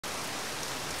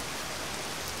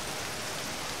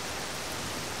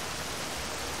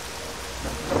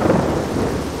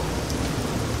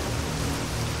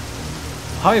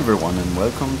Hi everyone and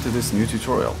welcome to this new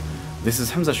tutorial. This is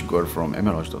Hamza Shugor from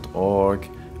eMirage.org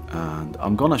and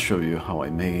I'm gonna show you how I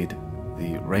made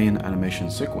the rain animation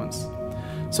sequence.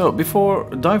 So before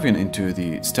diving into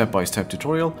the step-by-step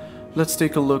tutorial, let's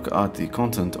take a look at the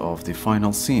content of the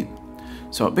final scene.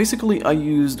 So basically I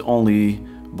used only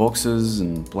boxes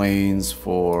and planes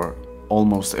for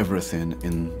almost everything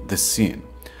in this scene.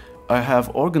 I have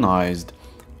organized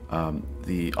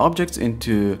the objects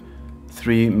into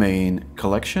three main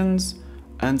collections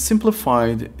and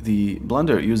simplified the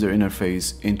Blender user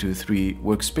interface into three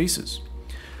workspaces.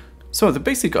 So the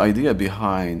basic idea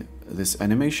behind this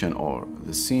animation or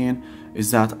the scene is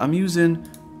that I'm using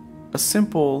a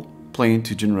simple plane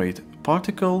to generate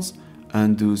particles,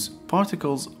 and those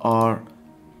particles are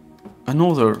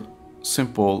another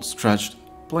simple stretched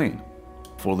plane.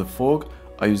 For the fog,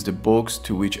 I used a box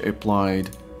to which I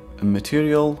applied a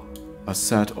material, a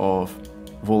set of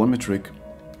volumetric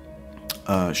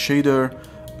shader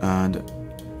and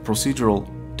procedural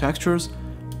textures,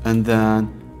 and then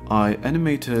I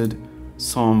animated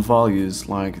some values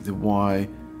like the Y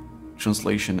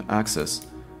translation axis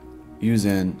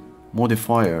using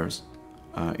modifiers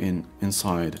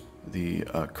inside the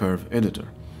curve editor.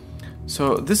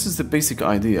 So this is the basic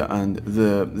idea, and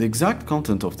the exact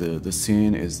content of the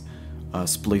scene is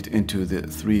split into the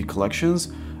three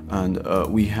collections. And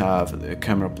we have a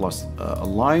camera plus a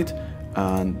light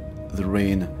and the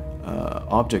rain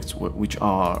objects, which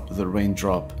are the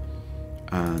raindrop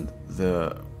and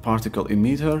the particle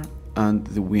emitter and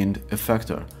the wind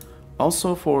effector.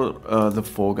 Also for the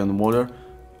fog and water,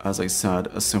 as I said,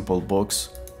 a simple box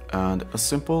and a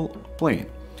simple plane.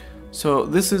 So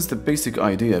this is the basic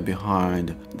idea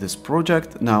behind this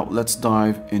project. Now let's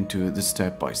dive into the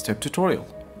step-by-step tutorial.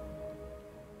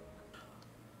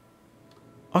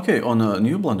 Okay, on a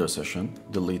new Blender session,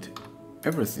 delete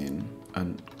everything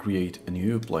and create a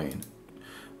new plane.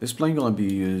 This plane gonna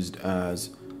be used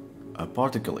as a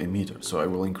particle emitter, so I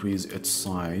will increase its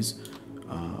size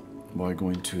by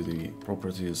going to the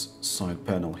properties side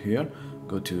panel here,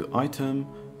 go to item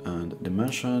and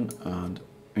dimension and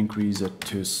increase it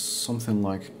to something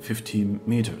like 15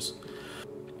 meters.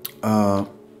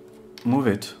 Move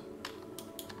it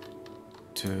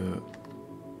to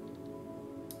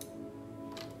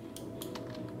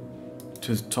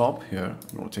the top here,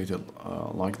 rotate it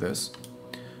like this.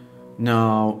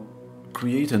 Now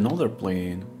create another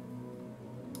plane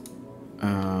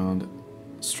and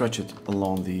stretch it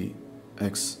along the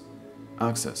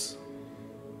x-axis.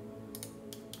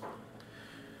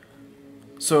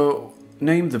 So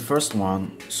name the first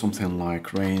one something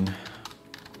like rain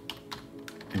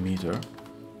emitter,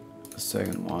 the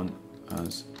second one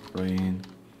as rain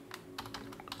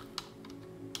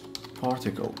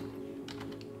particle.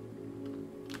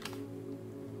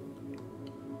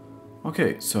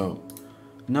 Okay, so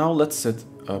now let's set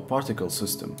a particle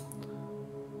system.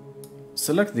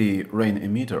 Select the rain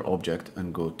emitter object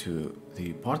and go to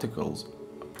the particles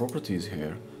properties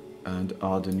here and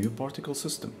add a new particle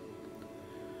system.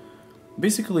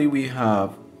 Basically, we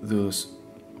have those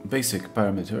basic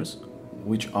parameters,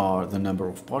 which are the number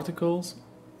of particles,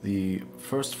 the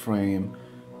first frame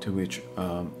to which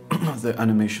the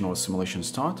animation or simulation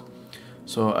start.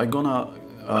 So I'm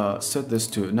gonna set this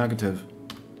to negative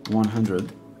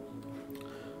 100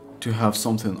 to have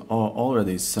something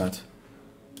already set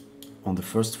on the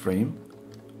first frame,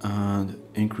 and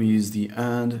increase the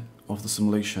end of the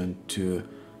simulation to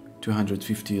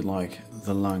 250 like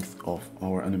the length of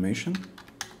our animation,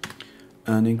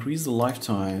 and increase the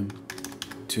lifetime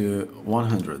to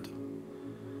 100.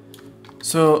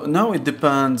 So now it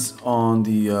depends on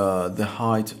the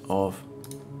height of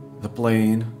the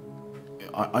plane.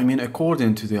 I mean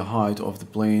according to the height of the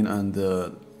plane and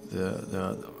the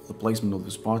placement of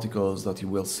those particles that you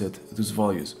will set those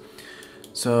values.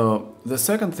 So the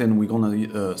second thing we're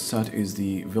gonna set is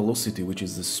the velocity, which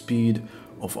is the speed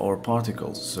of our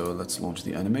particles. So let's launch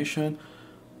the animation,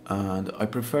 and I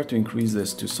prefer to increase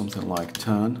this to something like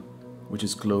 10, which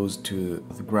is close to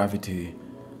the gravity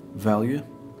value.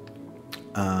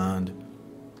 And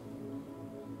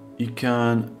you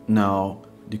can now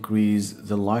decrease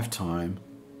the lifetime,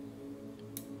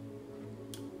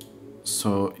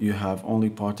 so you have only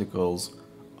particles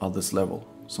at this level,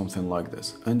 something like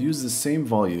this, and use the same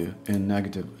value in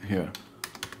negative here.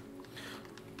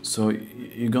 So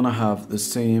you're gonna have the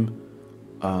same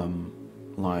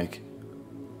like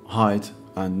height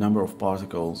and number of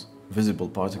particles, visible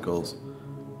particles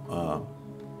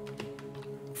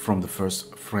from the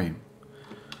first frame.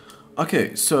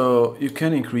 Okay, so you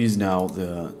can increase now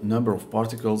the number of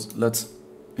particles. Let's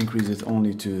increase it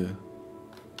only to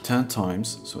 10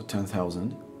 times, so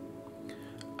 10,000.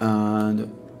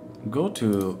 and go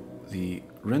to the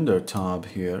render tab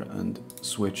here and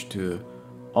switch to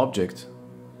object,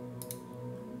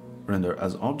 render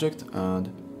as object,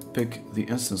 and pick the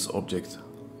instance object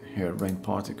here, rain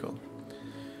particle.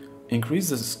 Increase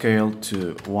the scale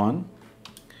to 1,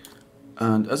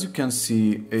 and as you can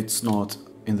see, it's not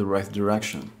in the right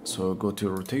direction. So go to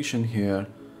rotation here,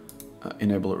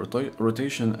 enable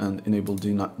rotation, and enable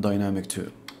dynamic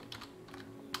 2.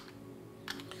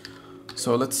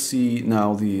 So let's see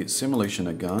now the simulation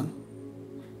again.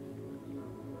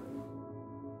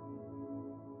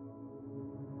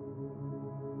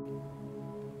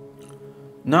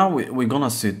 Now we're gonna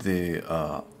set the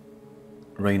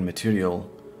rain material,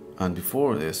 and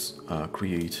before this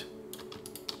create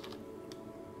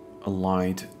a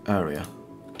light area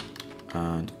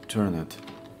and turn it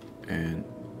in,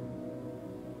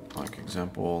 like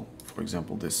for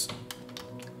example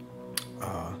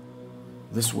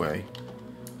this way,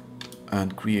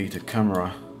 and create a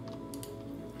camera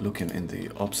looking in the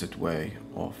opposite way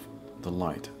of the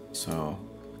light. So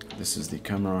this is the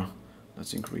camera.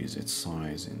 Let's increase its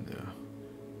size in the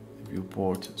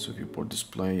viewport. So viewport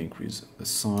display, increase the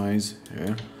size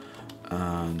here,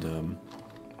 and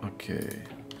okay.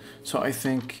 So I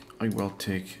think I will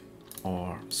take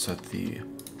or set the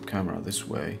camera this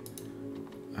way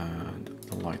and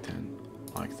the light in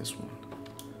like this one.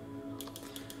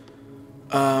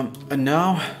 And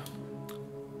now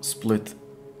split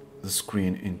the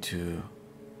screen into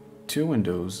 2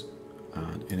 windows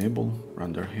and enable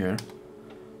render here.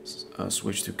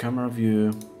 Switch to camera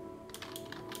view,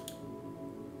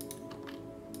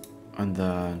 and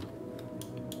then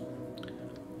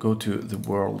go to the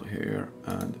world here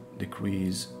and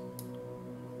decrease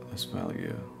this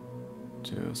value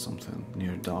to something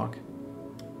near dark.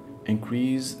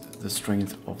 Increase the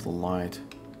strength of the light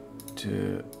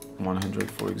to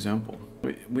 100, for example.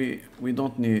 We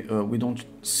don't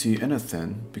see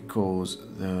anything because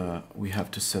we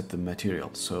have to set the material.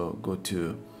 So go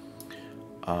to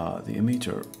the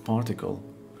emitter particle,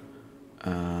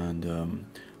 and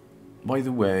by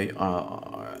the way,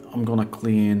 I'm gonna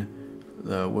clean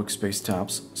the workspace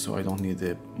tabs, so I don't need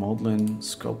the modeling,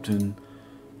 sculpting,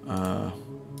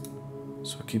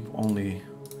 so keep only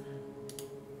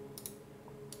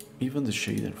even the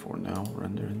shading for now,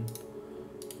 rendering,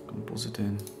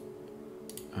 compositing,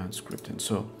 and scripting.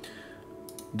 So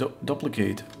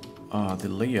duplicate the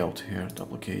layout here,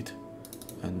 duplicate,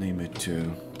 and name it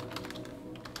to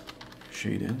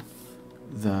shading,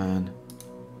 then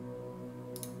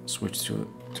switch to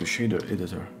shader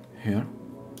editor here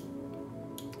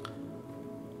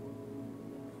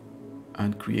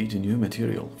and create a new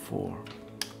material for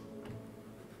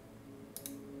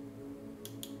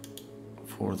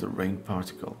the rain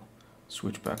particle.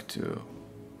 Switch back to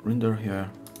render here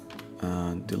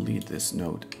and delete this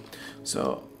node.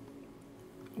 So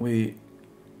we're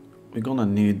gonna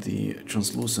need the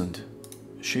translucent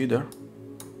shader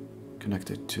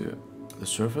connected to the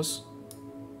surface,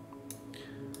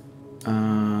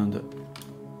 and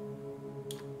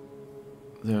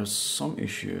there's some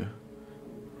issue.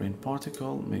 Rain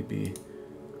particle, maybe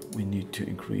we need to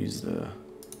increase the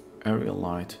area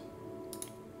light.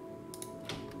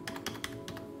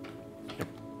 Yep.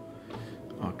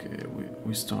 Okay,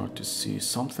 we start to see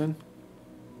something.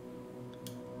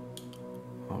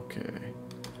 Okay,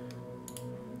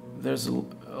 there's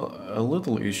a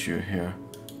little issue here,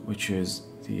 which is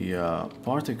the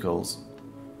particles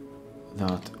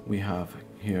that we have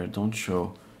here don't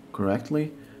show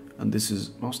correctly, and this is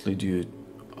mostly due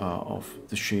of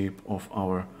the shape of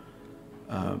our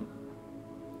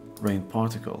rain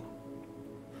particle.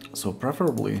 So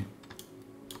preferably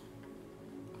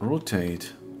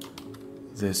rotate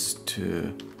this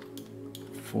to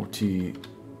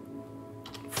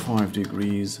 45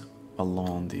 degrees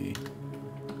along the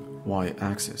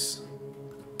y-axis,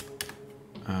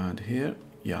 and here,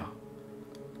 yeah,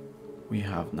 we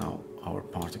have now our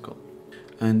particle.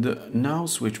 And now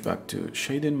switch back to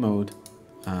shading mode,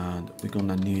 and we're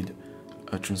gonna need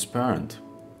a transparent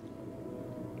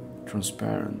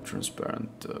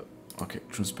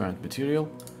material.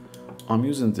 I'm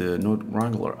using the Node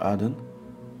Wrangler add-in,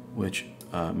 which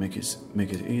make it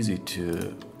easy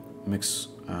to mix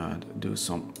and do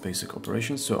some basic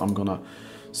operations. So I'm gonna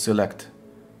select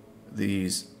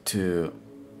these two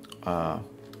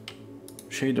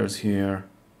shaders here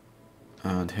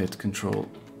and hit Control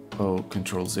O,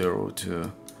 Control 0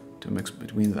 to mix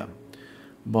between them.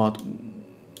 But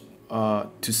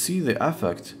to see the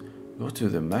effect, go to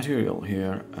the material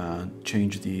here and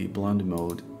change the blend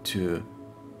mode to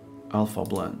alpha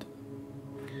blend,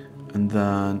 and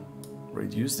then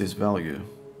reduce this value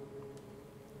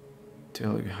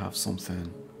till you have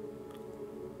something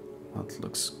that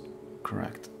looks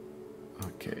correct.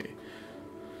 Okay,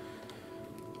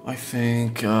 I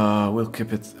think we'll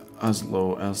keep it as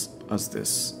low as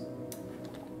this.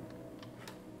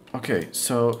 Okay,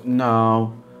 so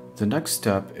now the next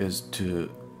step is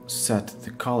to set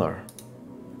the color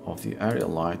of the area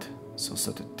light. So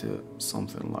set it to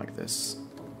something like this.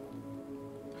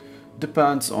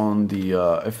 Depends on the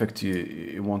effect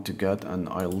you want to get, and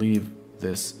I leave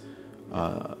this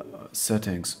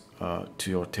settings to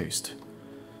your taste.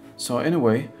 So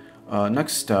anyway,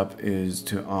 next step is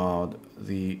to add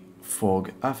the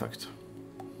fog effect.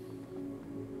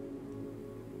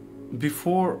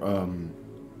 Before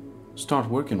start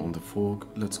working on the fog,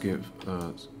 let's give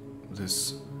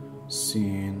this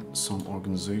scene some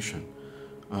organization.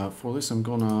 For this, I'm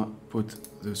gonna put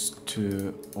this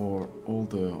to, or all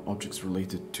the objects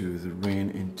related to the rain,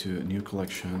 into a new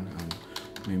collection and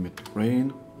name it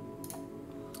rain.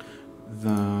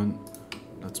 Then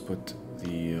let's put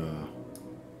the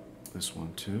this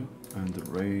one too, and the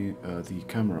rain, the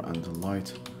camera and the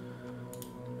light.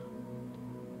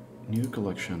 New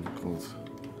collection called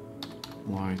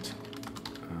light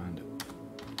and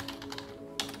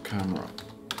camera.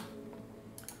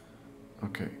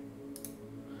 Okay.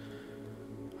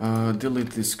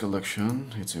 Delete this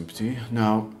collection, it's empty.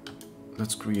 Now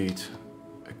let's create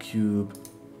a cube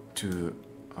to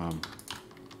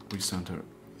recenter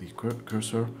the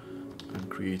cursor, and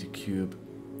create a cube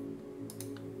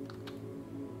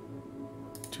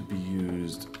to be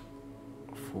used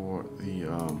for the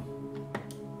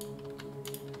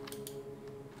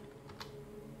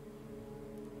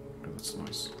that's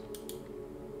nice.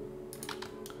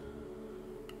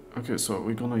 Okay, so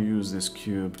we're gonna use this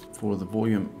cube for the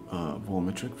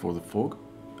volumetric for the fog,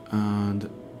 and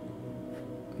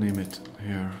name it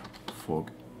here fog.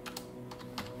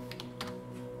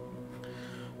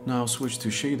 Now switch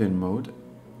to shading mode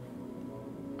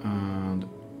and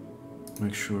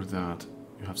make sure that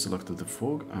you have selected the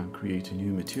fog, and create a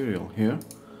new material here.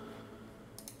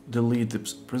 Delete the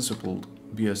principled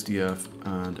BSDF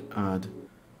and add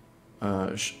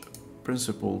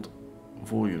principled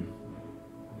volume.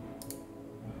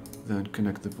 Then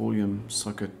connect the volume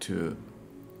socket to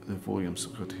the volume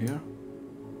socket here.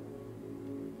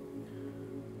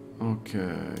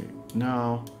 Okay,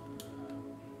 now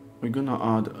we're gonna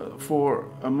add, for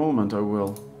a moment I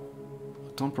will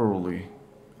temporarily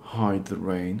hide the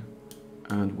rain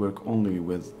and work only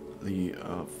with the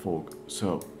fog.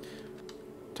 So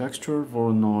texture,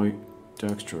 Voronoi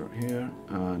texture here,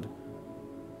 and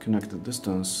connect the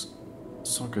distance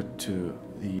socket to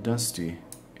the density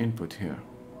input here.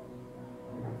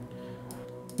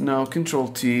 Now Control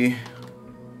T.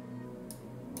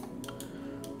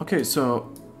 Okay,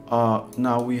 so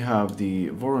now we have the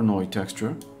Voronoi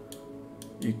texture.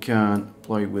 You can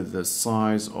play with the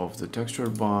size of the texture,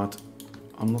 but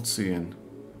I'm not seeing.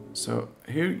 So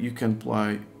here you can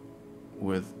play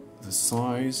with the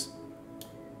size,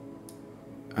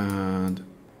 and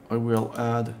I will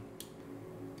add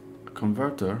a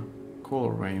converter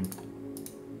color ramp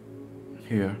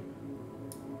here,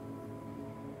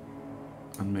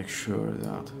 and make sure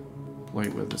that play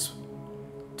with this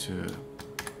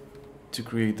to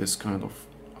create this kind of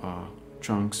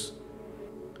chunks.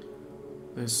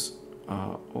 This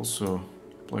also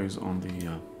plays on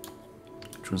the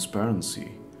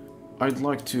transparency. I'd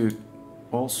like to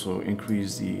also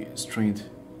increase the strength,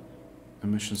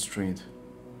 emission strength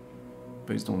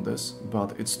based on this,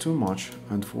 but it's too much,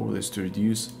 and for this to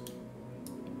reduce,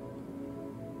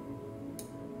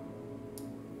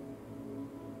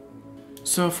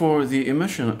 so for the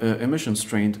emission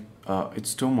strength,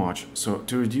 it's too much. So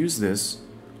to reduce this,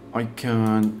 I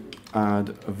can add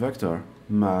a vector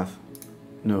math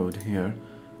node here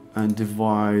and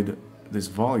divide this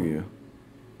value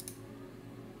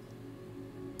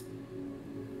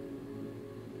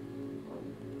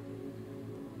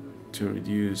to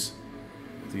reduce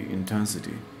the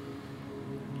intensity.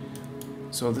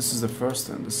 So this is the first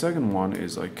thing. The second one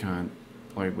is I can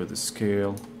play with the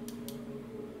scale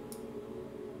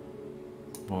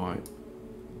by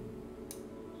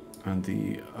and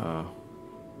the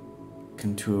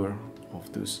contour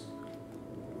of those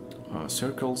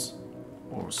circles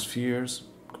or spheres,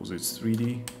 because it's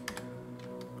 3D,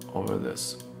 over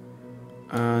this.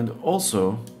 And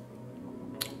also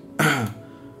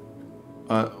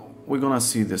we're gonna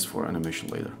see this for animation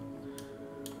later.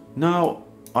 Now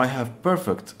I have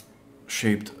perfect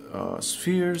shaped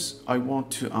spheres. I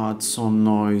want to add some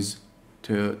noise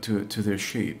to their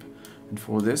shape, and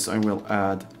for this I will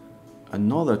add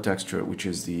another texture, which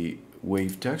is the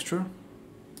wave texture,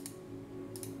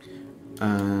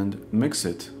 and mix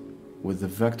it with the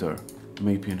vector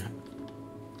mapping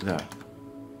there.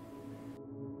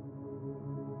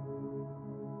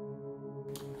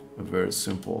 Very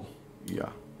simple. Yeah,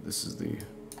 this is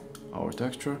our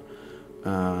texture,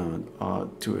 and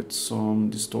add to it some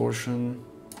distortion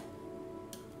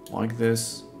like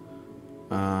this,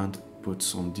 and put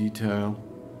some detail,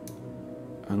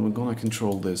 and we're gonna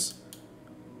control this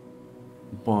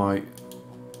by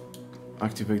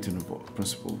activating the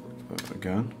principle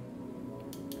again.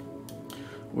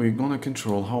 We're gonna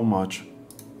control how much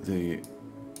the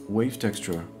wave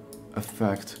texture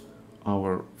affect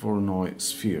our Voronoi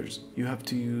spheres. You have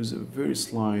to use a very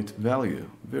slight value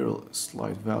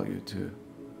to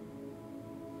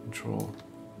control.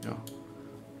 Yeah,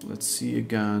 let's see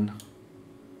again.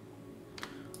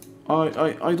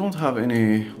 I don't have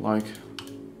any like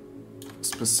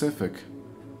specific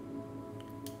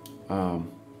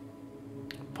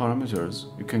parameters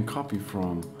you can copy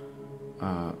from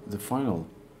the final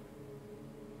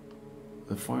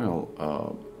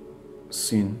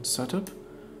scene setup,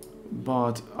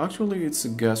 but actually it's a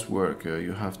guesswork.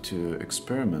 You have to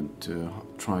experiment to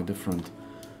try different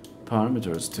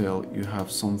parameters till you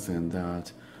have something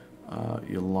that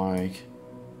you like,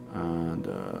 and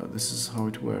this is how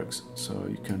it works. So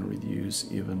you can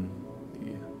reduce even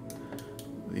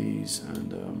these,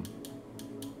 and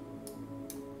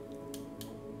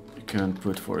you can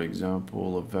put, for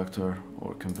example, a vector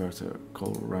or converter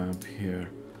color ramp here.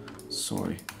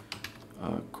 Sorry,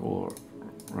 color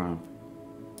ramp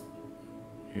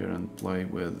here, and play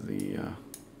with these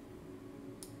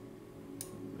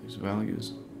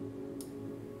values.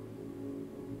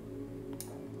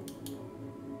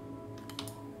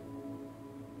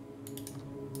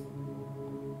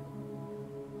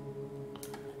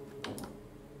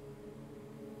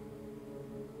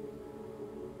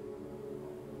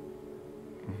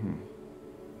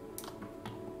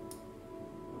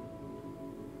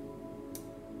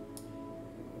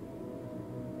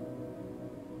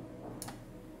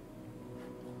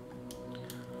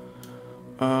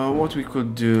 What we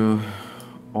could do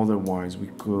otherwise, we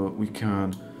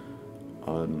can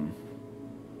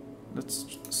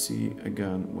let's see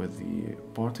again with the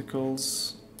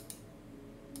particles.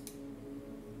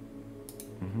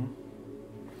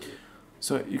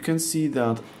 So you can see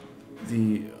that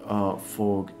the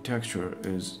fog texture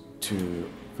is too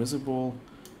visible,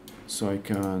 so I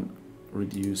can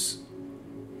reduce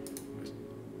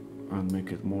and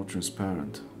make it more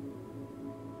transparent.